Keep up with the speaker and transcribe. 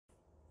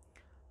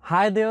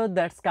Hi there,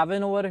 that's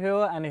Kevin over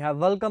here, and I have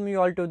welcome you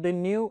all to the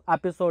new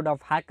episode of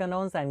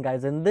Hackanons. And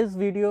guys, in this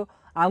video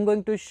I'm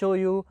going to show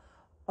you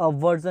a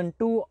version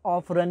 2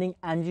 of running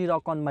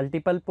ngrok on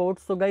multiple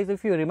ports. So guys,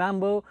 if you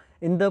remember,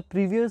 in the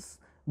previous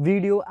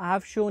video I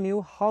have shown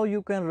you how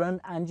you can run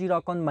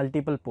ngrok on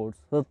multiple ports.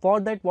 So for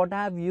that, what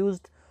I have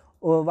used,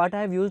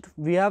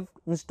 we have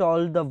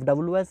installed the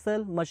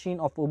WSL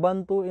machine of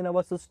Ubuntu in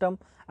our system,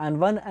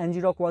 and one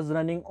ngrok was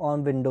running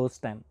on Windows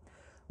 10.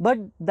 But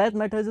that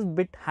matters is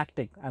bit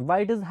hectic. And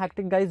why it is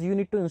hectic, guys? You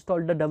need to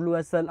install the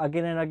WSL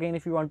again and again.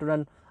 If you want to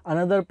run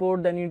another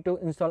port, then you need to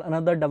install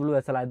another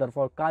WSL either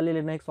for Kali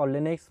Linux or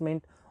Linux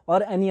Mint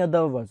or any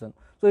other version.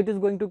 So it is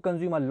going to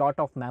consume a lot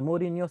of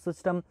memory in your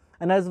system,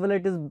 and as well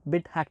it is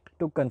bit hectic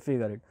to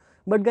configure it.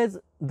 But guys,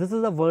 this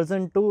is a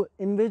version 2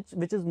 in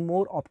which is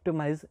more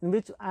optimized, in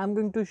which I am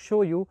going to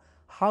show you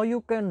how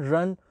you can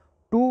run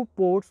two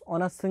ports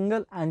on a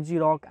single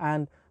ngrok,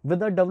 and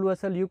with a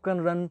WSL you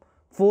can run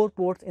 4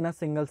 ports in a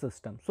single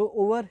system. So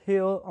over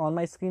here on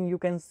my screen you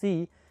can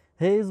see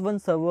here is one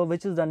server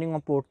which is running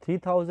on port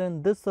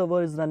 3000, this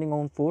server is running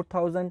on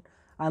 4000,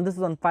 and this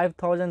is on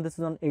 5000, this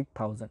is on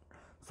 8000.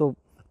 So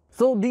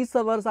these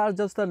servers are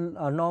just a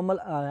normal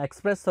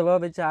express server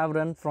which I have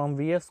run from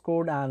VS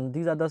Code, and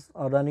these others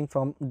are running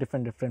from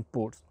different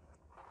ports.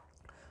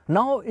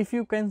 Now if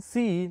you can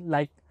see,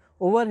 like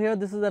over here,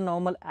 this is a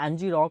normal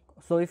ngrok.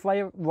 So if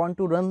I want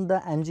to run the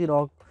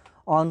ngrok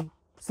on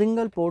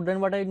single port, then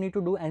what I need to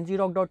do,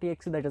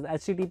 ngrok.exe, that is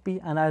HTTP,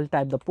 and I'll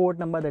type the port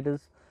number, that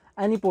is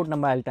any port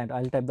number I'll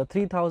type the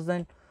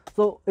 3000.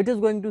 So it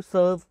is going to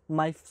serve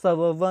my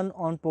server 1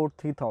 on port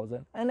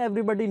 3000, and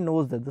everybody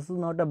knows that this is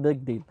not a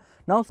big deal.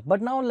 Now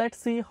let's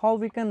see how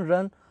we can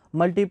run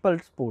multiple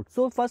ports.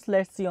 So first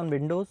let's see on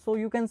Windows. So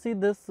you can see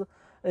this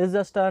is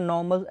just a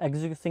normal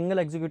single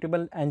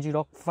executable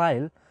ngrok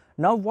file.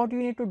 Now what you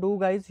need to do,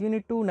 guys, you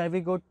need to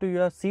navigate to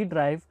your C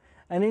drive,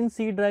 and in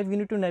C drive you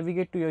need to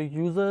navigate to your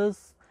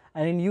users,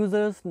 and in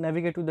users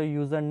navigate to the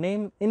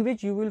username, in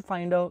which you will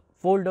find a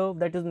folder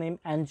that is named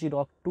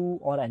ngrok2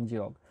 or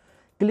ngrok.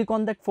 Click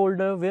on that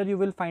folder where you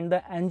will find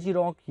the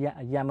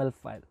ngrok.yml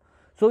file.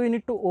 So you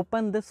need to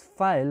open this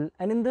file,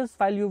 and in this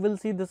file you will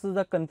see this is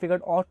the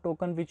configured auth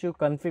token which you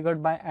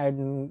configured by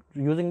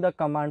using the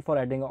command for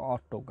adding a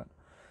auth token.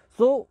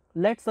 So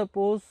let's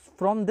suppose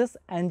from this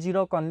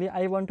ngrok only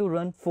I want to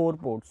run 4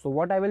 ports. So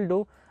what I will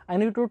do, I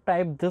need to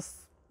type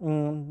this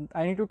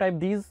I need to type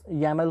these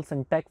YAML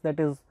syntax,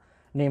 that is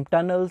name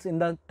tunnels. In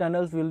the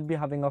tunnels we will be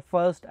having a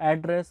first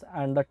address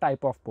and the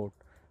type of port,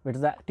 which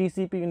is the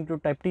TCP. You need to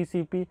type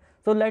TCP.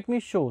 So let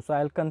me show. So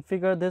I'll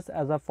configure this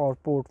as a for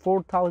port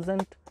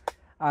 4000,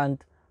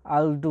 and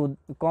I'll do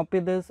copy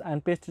this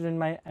and paste it in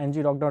my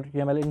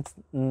ngrok.yml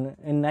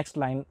in next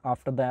line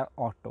after the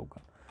auth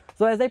token.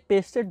 So as I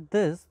pasted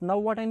this, now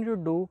what I need to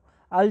do,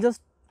 I'll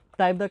just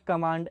type the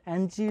command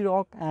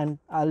ngrok, and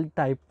I'll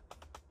type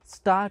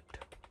start,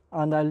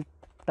 and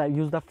I'll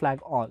use the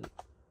flag all,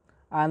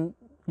 and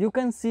you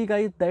can see,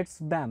 guys, that's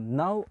bam.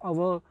 Now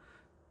our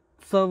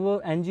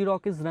server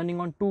ngrok is running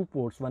on 2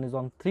 ports, one is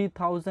on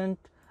 3000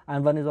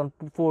 and one is on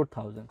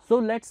 4000. So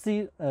let's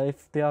see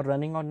if they are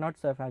running or not.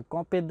 So if I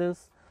copy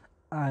this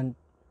and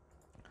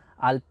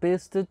I'll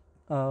paste it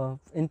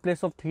in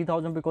place of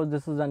 3000, because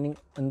this is running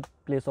in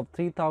place of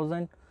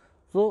 3000.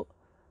 So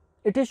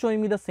it is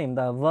showing me the same,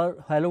 the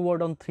hello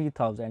world on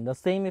 3000. The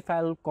same if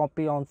I'll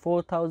copy on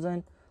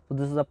 4000. So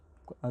this is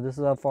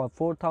a for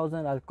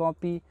 4000. I'll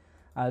copy,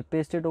 I'll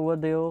paste it over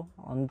there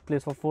on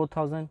place of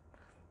 4000,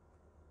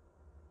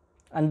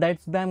 and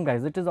that's bam,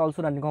 guys, it is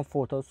also running on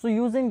 4000. So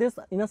using this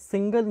in a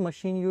single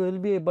machine you will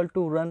be able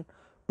to run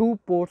 2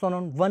 ports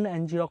on one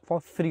ngrok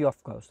for free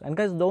of cost. And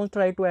guys, don't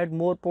try to add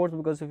more ports,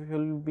 because if you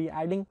will be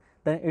adding,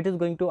 then it is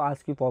going to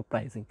ask you for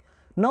pricing.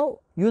 Now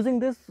using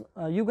this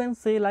you can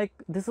say like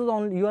this is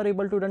only you are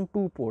able to run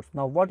 2 ports.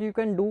 Now what you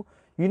can do,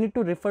 you need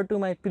to refer to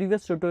my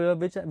previous tutorial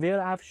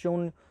where I have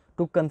shown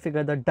to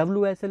configure the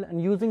WSL,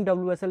 and using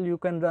WSL you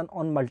can run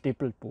on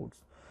multiple ports.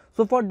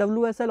 So for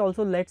WSL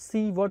also, let's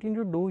see what you need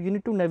to do. You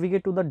need to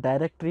navigate to the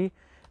directory,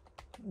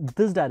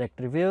 this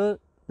directory where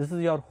this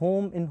is your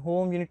home. In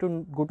home you need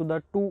to go to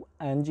the 2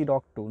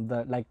 ngrok2,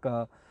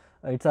 the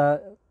it's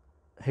a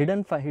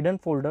hidden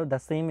folder, the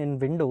same in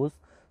Windows.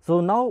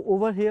 So now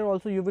over here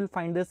also you will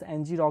find this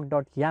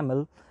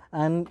ngrok.yml,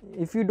 and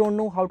if you don't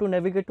know how to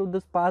navigate to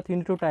this path, you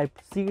need to type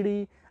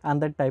cd and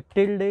then type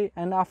tilde,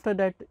 and after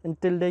that in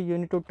tilde you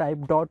need to type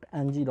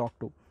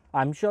 .ngrok2.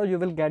 I'm sure you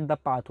will get the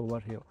path over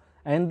here,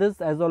 and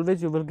this, as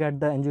always, you will get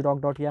the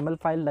ngrok.yml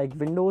file like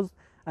Windows,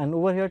 and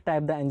over here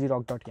type the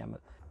ngrok.yml.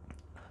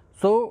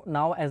 So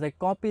now as I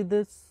copy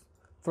this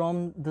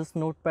from this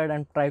notepad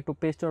and try to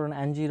paste it on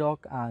ngrok,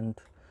 and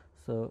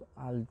so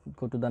I'll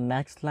go to the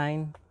next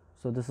line.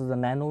 So this is the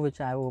nano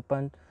which I have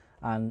opened,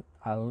 and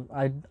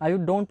I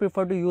don't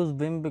prefer to use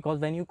vim, because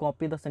when you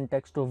copy the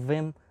syntax to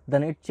vim,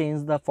 then it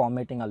changes the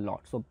formatting a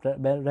lot. So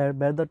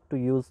better to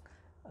use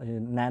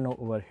nano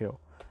over here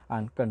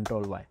and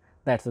control Y.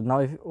 That's it. Now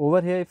if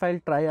over here if I'll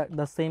try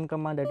the same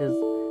command, that is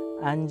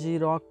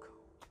ngrok,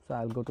 so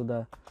I'll go to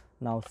the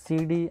now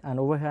cd, and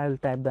over here I'll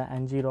type the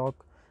ngrok,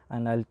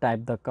 and I'll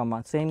type the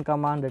command, same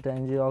command, that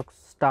ngrok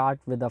start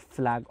with a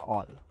flag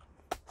all.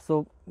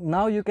 So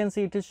now you can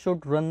see it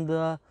should run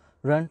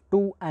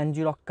two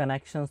ngrok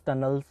connections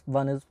tunnels.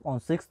 One is on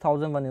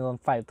 6000, one is on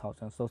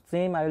 5000. So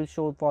same I will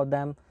show for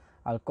them.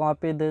 I'll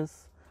copy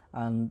this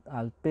and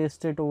I'll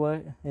paste it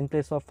over in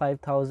place of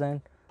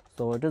 5000.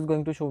 So it is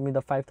going to show me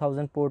the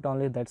 5000 port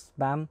only, that's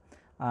bam.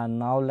 And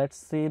now let's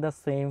see the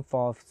same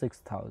for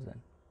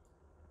 6000.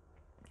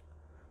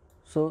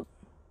 So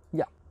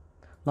yeah,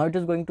 now it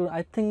is going to,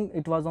 I think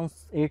it was on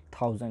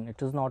 8000,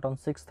 it is not on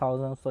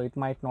 6000, so it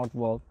might not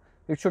work.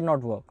 It should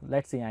not work.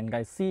 Let's see, and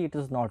guys, see, it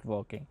is not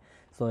working.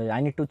 So I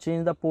need to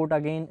change the port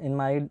again in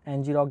my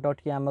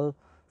ngrok.yml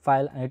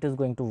file, and it is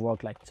going to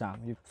work like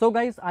charm. So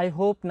guys, I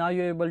hope now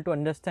you're able to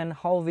understand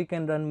how we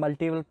can run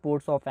multiple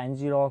ports of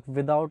ngrok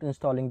without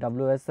installing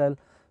WSL.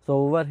 So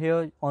over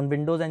here on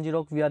Windows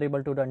ngrok, we are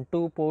able to run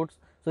 2 ports.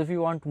 So if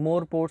you want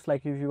more ports,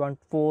 like if you want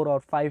 4 or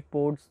 5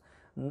 ports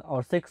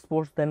or 6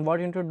 ports, then what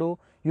you need to do,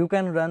 you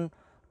can run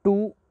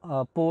 2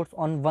 ports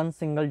on one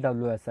single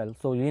WSL.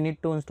 So you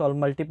need to install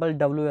multiple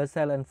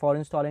WSL, and for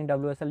installing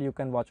WSL you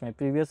can watch my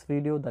previous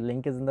video, the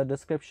link is in the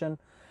description.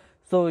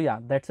 So yeah,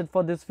 that's it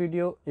for this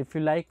video. If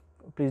you like,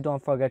 please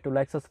don't forget to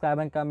like, subscribe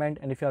and comment,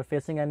 and if you are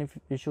facing any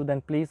issue,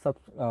 then please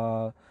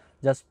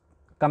just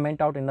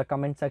comment out in the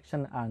comment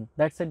section. And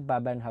that's it, bye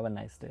bye and have a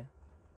nice day.